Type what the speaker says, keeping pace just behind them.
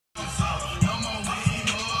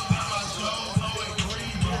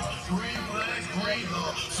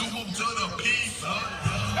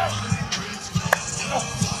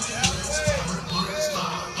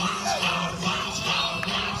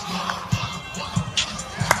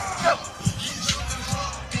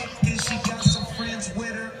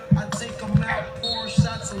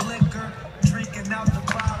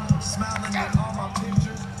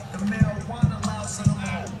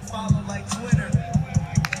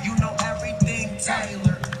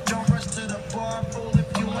Taylor. Don't rush to the bar, fool,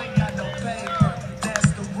 if you ain't got no paper.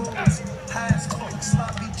 That's the rules. High as fuck,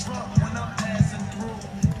 sloppy drunk when I'm passing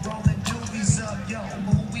through. Rolling doobies up, yo,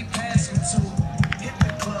 who we passing to? Hit the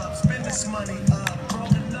club, spend this money up. Roll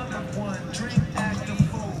another one, drink, act a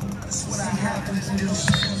fool. That's what I happen to do.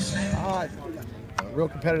 Real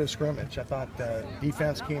competitive scrimmage. I thought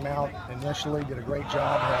defense came out initially, did a great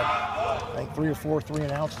job. Had, I think, 3 or 4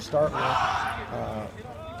 3-and-outs to start with.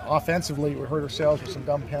 Offensively, we hurt ourselves with some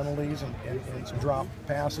dumb penalties and some drop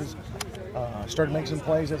passes. Started making some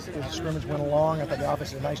plays as the scrimmage went along. I thought the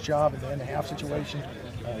offense did a nice job in the end-of-half situation,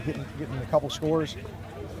 getting a couple scores.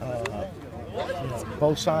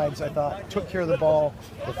 Both sides, I thought, took care of the ball.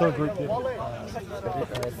 The third group did.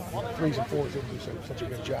 3s and 4s didn't do such a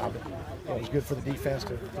good job. It was good for the defense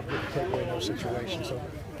to get the takeaway in those situations. So,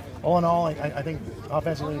 all in all, I think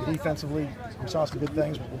offensively and defensively, we saw some good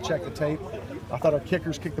things. We'll check the tape. I thought our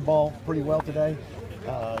kickers kicked the ball pretty well today.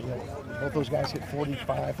 Both those guys hit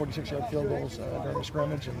 45, 46-yard field goals during the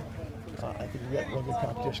scrimmage, and I think we got real good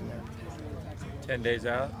competition there. 10 days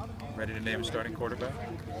out, ready to name a starting quarterback?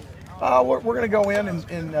 We're going to go in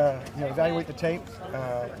and evaluate the tape.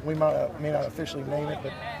 We may not officially name it,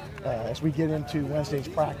 but as we get into Wednesday's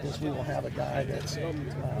practice, we will have a guy that's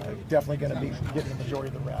definitely going to be getting the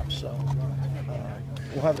majority of the reps. So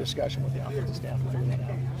we'll have a discussion with the offensive staff and figure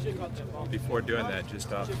that out. Before doing that,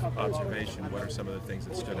 just off observation, what are some of the things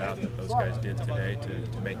that stood out that those guys did today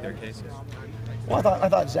to make their cases? Well, I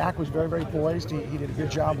thought Zack was very, very poised. He did a good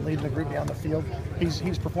job leading the group down the field.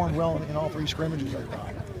 He's performed well in all 3 scrimmages, I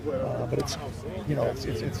thought. But it's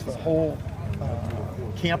the whole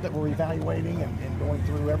camp that we're evaluating and going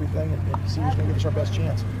through everything and see who's going to give us our best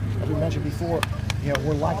chance. As we mentioned before,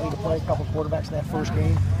 we're likely to play a couple of quarterbacks in that first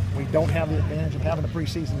game. We don't have the advantage of having a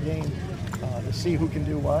preseason game to see who can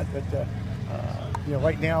do what. But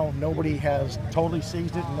right now, nobody has totally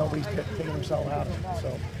seized it and nobody's taken themselves out of it.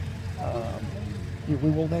 So.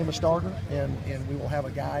 We will name a starter, and we will have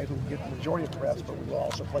a guy who will get the majority of the reps, but we will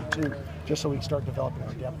also play 2, just so we can start developing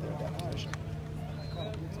our depth at that position.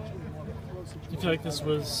 Do you feel like this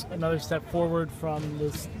was another step forward from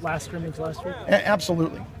this last scrimmage last week?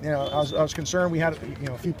 Absolutely. I was concerned. We had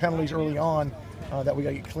a few penalties early on that we got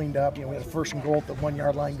to get cleaned up. We had a 1st and goal at the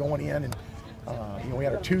 1-yard line going in, and we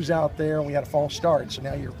had our 2s out there, and we had a false start. So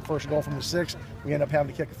now your 1st goal from the 6, we end up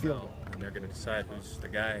having to kick a field goal. And they're going to decide who's the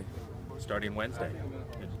guy starting Wednesday.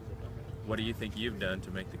 What do you think you've done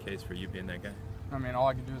to make the case for you being that guy? I mean, all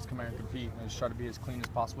I can do is come out and compete and just try to be as clean as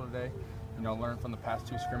possible today. Learn from the past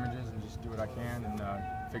 2 scrimmages and just do what I can and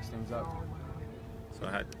fix things up. So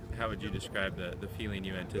how would you describe the feeling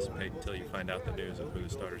you anticipate until you find out the news of who the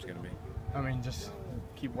starter's going to be? I mean, just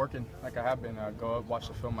keep working like I have been. Go up, watch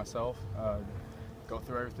the film myself, go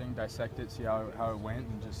through everything, dissect it, see how it went,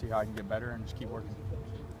 and just see how I can get better and just keep working.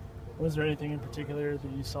 Was there anything in particular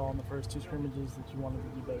that you saw in the first 2 scrimmages that you wanted to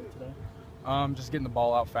do better today? Just getting the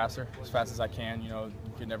ball out faster, as fast as I can. You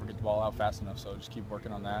can never get the ball out fast enough, so just keep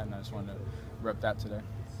working on that, and I just wanted to rep that today.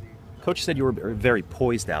 Coach said you were very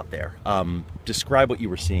poised out there. Describe what you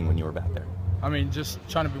were seeing when you were back there. I mean, just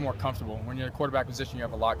trying to be more comfortable. When you're in a quarterback position, you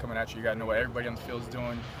have a lot coming at you. You got to know what everybody on the field is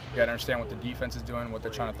doing. You got to understand what the defense is doing, what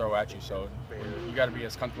they're trying to throw at you. So you got to be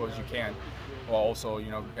as comfortable as you can, while also,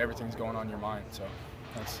 everything's going on in your mind. So.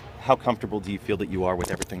 How comfortable do you feel that you are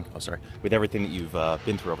with everything? With everything that you've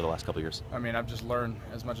been through over the last couple of years? I mean, I've just learned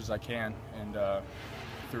as much as I can, and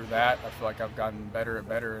through that, I feel like I've gotten better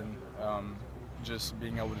and just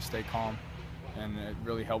being able to stay calm, and it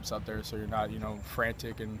really helps out there. So you're not,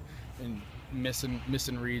 frantic and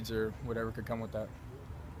missing reads or whatever could come with that.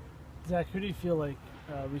 Zach, who do you feel like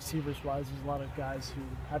receivers-wise? There's a lot of guys who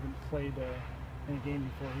haven't played in a game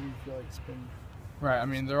before. Who do you feel like it's been? Right, I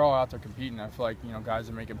mean, they're all out there competing. I feel like, guys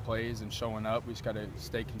are making plays and showing up. We just got to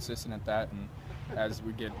stay consistent at that. And as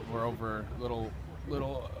we're over a little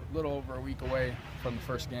over a week away from the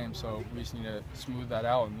first game, so we just need to smooth that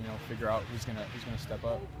out and, figure out who's gonna step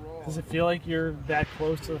up. Does it feel like you're that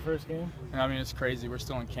close to the first game? And, I mean, it's crazy. We're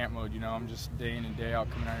still in camp mode. I'm just day in and day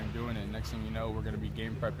out coming out here and doing it. Next thing you know, we're gonna be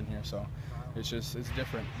game prepping here. So it's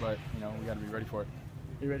different, but we got to be ready for it.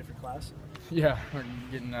 Are you ready for class? Yeah, we're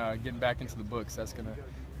getting back into the books. That's gonna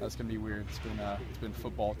be weird. It's been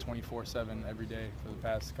football 24/7 every day for the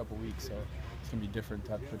past couple weeks, so it's gonna be different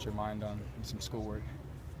to have to put your mind on some schoolwork.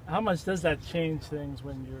 How much does that change things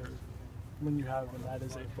when you have that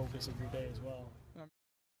as a focus of your day as well?